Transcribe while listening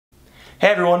Hey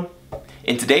everyone!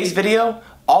 In today's video,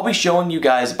 I'll be showing you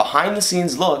guys a behind the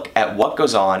scenes look at what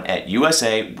goes on at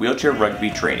USA Wheelchair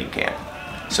Rugby Training Camp.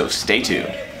 So stay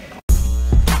tuned.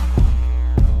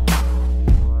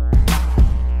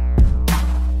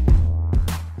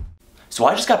 So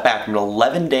I just got back from an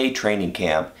 11-day training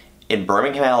camp in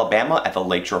Birmingham, Alabama at the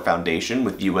Lakeshore Foundation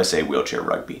with USA Wheelchair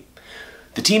Rugby.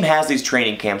 The team has these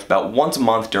training camps about once a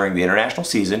month during the international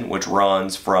season, which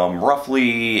runs from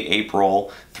roughly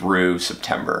April through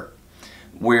September.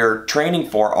 We're training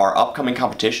for our upcoming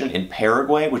competition in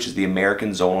Paraguay, which is the American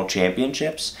Zonal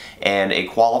Championships, and a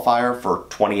qualifier for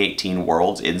 2018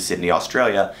 Worlds in Sydney,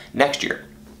 Australia next year.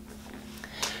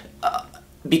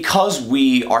 Because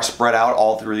we are spread out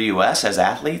all through the US as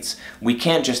athletes, we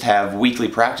can't just have weekly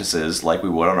practices like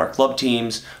we would on our club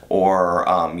teams or,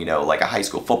 like a high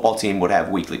school football team would have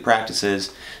weekly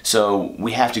practices. So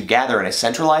we have to gather in a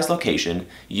centralized location,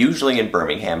 usually in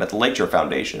Birmingham at the Lakeshore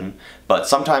Foundation, but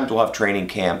sometimes we'll have training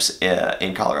camps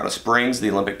in Colorado Springs,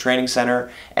 the Olympic Training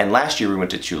Center, and last year we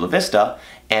went to Chula Vista,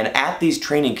 and at these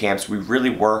training camps we really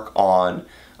work on,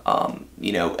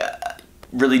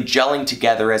 really gelling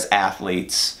together as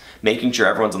athletes, making sure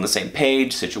everyone's on the same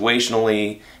page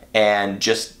situationally, and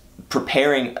just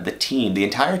preparing the team, the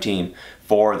entire team,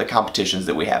 for the competitions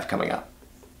that we have coming up.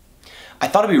 I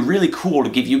thought it'd be really cool to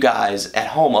give you guys at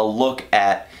home a look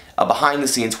at behind the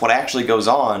scenes what actually goes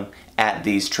on at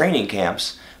these training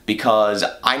camps, because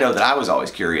I know that I was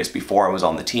always curious before I was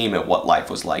on the team at what life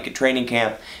was like at training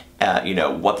camp,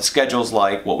 what the schedule's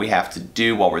like, what we have to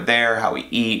do while we're there, how we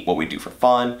eat, what we do for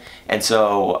fun. And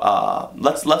so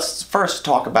let's first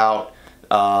talk about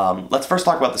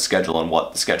the schedule and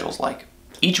what the schedule's like.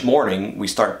 Each morning we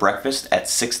start breakfast at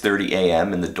 6:30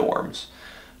 a.m. in the dorms.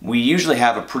 We usually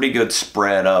have a pretty good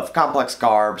spread of complex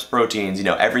carbs, proteins,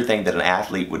 everything that an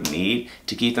athlete would need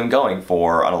to keep them going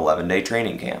for an 11-day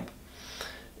training camp.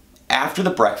 After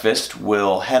the breakfast,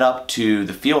 we'll head up to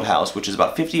the field house, which is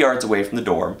about 50 yards away from the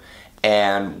dorm,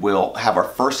 and we'll have our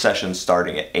first session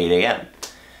starting at 8 a.m.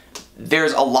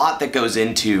 There's a lot that goes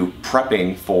into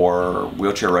prepping for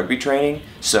wheelchair rugby training.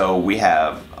 So we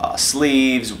have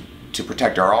sleeves to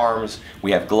protect our arms,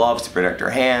 we have gloves to protect our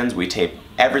hands, we tape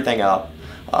everything up,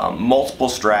 multiple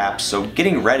straps. So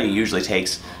getting ready usually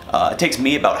takes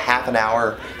me about half an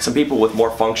hour. Some people with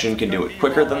more function can do it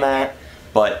quicker than that.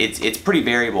 But it's pretty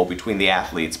variable between the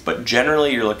athletes, but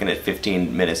generally you're looking at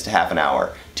 15 minutes to half an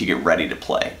hour to get ready to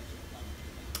play.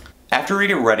 After we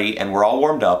get ready and we're all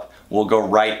warmed up, we'll go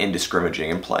right into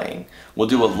scrimmaging and playing. We'll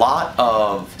do a lot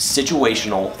of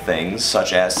situational things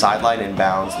such as sideline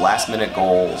inbounds, last minute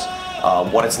goals,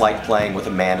 what it's like playing with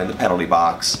a man in the penalty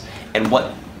box, and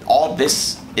what all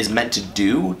this is meant to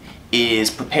do is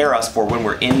prepare us for when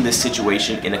we're in this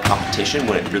situation in a competition,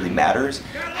 when it really matters,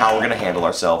 how we're going to handle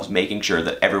ourselves, making sure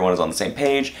that everyone is on the same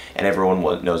page and everyone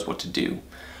knows what to do.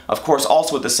 Of course,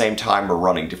 also at the same time, we're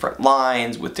running different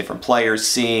lines with different players,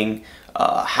 seeing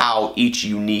how each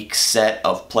unique set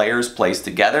of players plays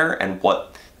together and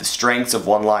what the strengths of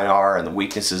one line are and the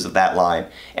weaknesses of that line,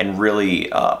 and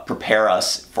really prepare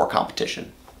us for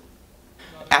competition.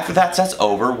 After that set's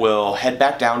over, we'll head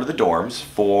back down to the dorms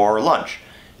for lunch.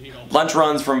 Lunch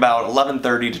runs from about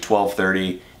 11:30 to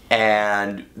 12:30,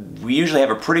 and we usually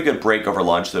have a pretty good break over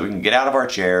lunch so that we can get out of our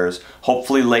chairs,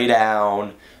 hopefully lay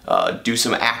down, do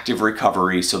some active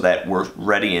recovery so that we're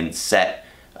ready and set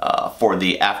for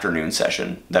the afternoon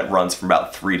session that runs from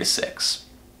about 3 to 6.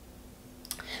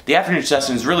 The afternoon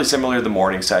session is really similar to the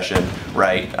morning session,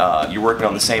 right? You're working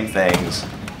on the same things,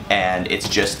 and it's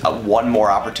just one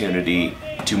more opportunity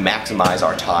to maximize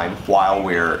our time while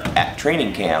we're at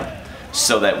training camp,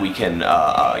 so that we can,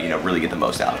 really get the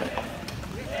most out of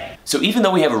it. So even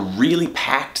though we have a really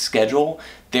packed schedule,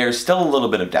 there's still a little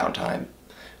bit of downtime.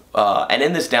 And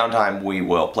in this downtime, we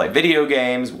will play video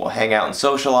games, we'll hang out and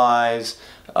socialize,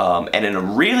 and in a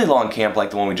really long camp like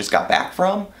the one we just got back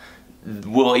from,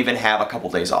 we'll even have a couple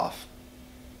days off.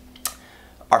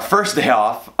 Our first day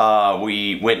off,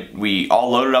 we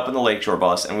all loaded up in the Lakeshore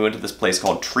bus and we went to this place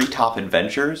called Treetop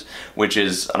Adventures, which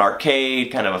is an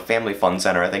arcade, kind of a family fun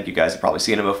center. I think you guys have probably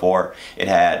seen it before. It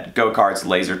had go-karts,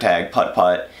 laser tag,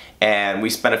 putt-putt, and we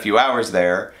spent a few hours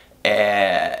there.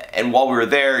 And while we were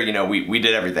there, we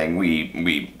did everything.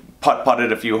 We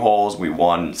putt-putted a few holes, we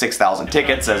won 6,000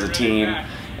 tickets as a team,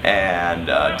 and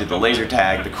did the laser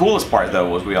tag. The coolest part, though,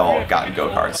 was we all got in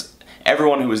go-karts.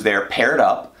 Everyone who was there paired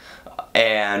up,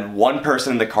 and one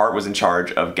person in the cart was in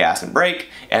charge of gas and brake,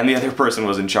 and the other person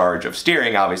was in charge of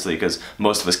steering, obviously, because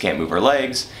most of us can't move our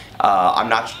legs.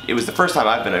 It was the first time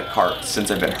I've been in a cart since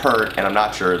I've been hurt, and I'm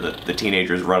not sure that the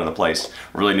teenagers running the place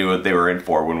really knew what they were in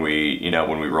for when we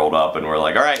rolled up and we're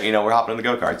like, all right, we're hopping in the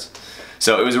go-karts.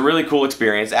 So it was a really cool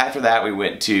experience. After that, we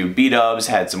went to B-dubs,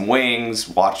 had some wings,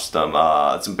 watched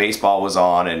some baseball was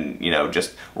on, and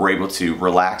just were able to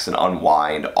relax and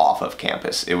unwind off of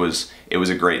campus. It was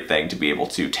a great thing to be able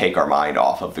to take our mind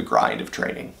off of the grind of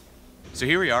training. So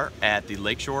here we are at the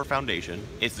Lakeshore Foundation.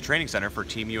 It's the training center for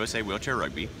Team USA Wheelchair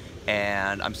Rugby,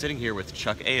 and I'm sitting here with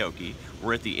Chuck Aoki.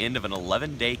 We're at the end of an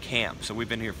 11-day camp, so we've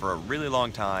been here for a really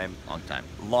long time.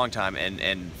 Long time,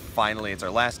 and finally it's our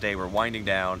last day. We're winding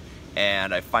down,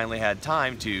 and I finally had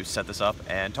time to set this up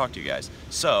and talk to you guys.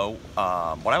 So,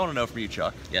 what I want to know from you,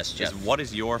 Chuck, yes, Jeff, is what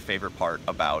is your favorite part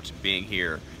about being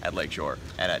here at Lakeshore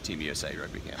and at Team USA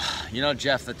Rugby Camp? You know,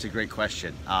 Jeff, that's a great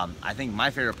question. I think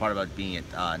my favorite part about being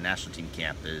at national team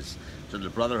camp is sort of the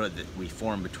brotherhood that we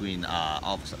form between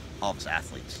all of us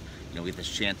athletes. We get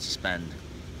this chance to spend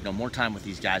more time with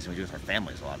these guys than we do with our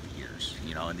families a lot of years.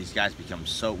 And these guys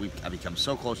I've become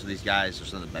so close to these guys. They're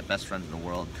some of my best friends in the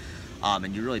world.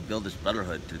 And you really build this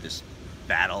brotherhood through this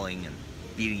battling and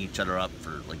beating each other up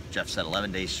for, like Jeff said,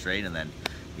 11 days straight, and then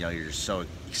you're just so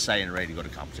excited and ready to go to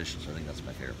competition. So I think that's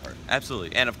my favorite part.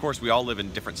 Absolutely. And of course we all live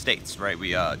in different states, right?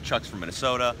 Chuck's from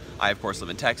Minnesota, I of course live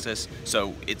in Texas,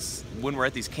 so it's when we're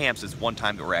at these camps, it's one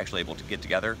time that we're actually able to get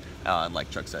together and like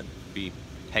Chuck said,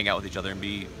 hang out with each other and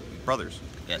be brothers.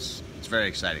 Yes, it's very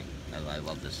exciting. I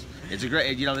love this. It's a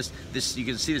great, this you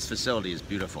can see this facility is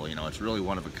beautiful. It's really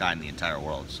one of a kind in the entire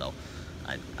world. So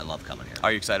I love coming here.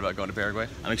 Are you excited about going to Paraguay?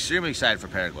 I'm extremely excited for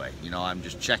Paraguay. I'm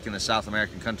just checking the South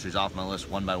American countries off my list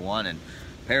one by one, and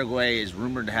Paraguay is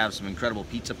rumored to have some incredible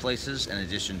pizza places in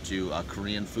addition to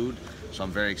Korean food. So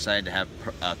I'm very excited to have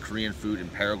Korean food in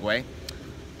Paraguay,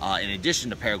 in addition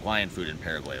to Paraguayan food in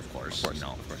Paraguay, of course. Of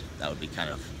course. That would be kind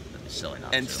of silly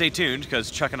not and to. Stay tuned, because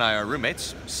Chuck and I are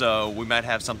roommates, so we might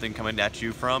have something coming at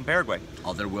you from Paraguay.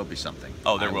 Oh, there will be something.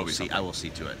 Oh, there will be something. I will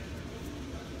see to it.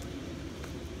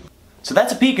 So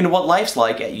that's a peek into what life's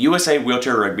like at USA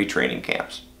Wheelchair Rugby training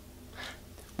camps.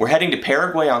 We're heading to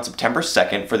Paraguay on September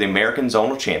 2nd for the American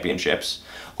Zonal Championships.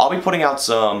 I'll be putting out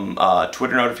some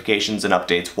Twitter notifications and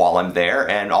updates while I'm there,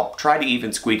 and I'll try to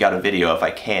even squeak out a video if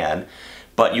I can.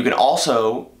 But you can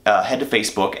also head to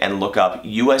Facebook and look up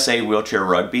USA Wheelchair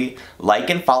Rugby,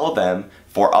 like and follow them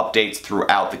for updates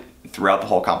throughout the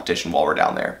whole competition while we're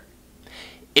down there.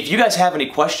 If you guys have any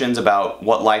questions about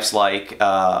what life's like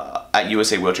at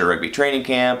USA Wheelchair Rugby training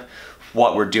camp,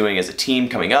 what we're doing as a team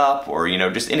coming up, or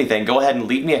just anything, go ahead and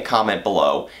leave me a comment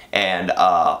below, and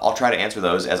I'll try to answer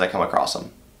those as I come across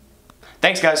them.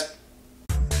 Thanks, guys!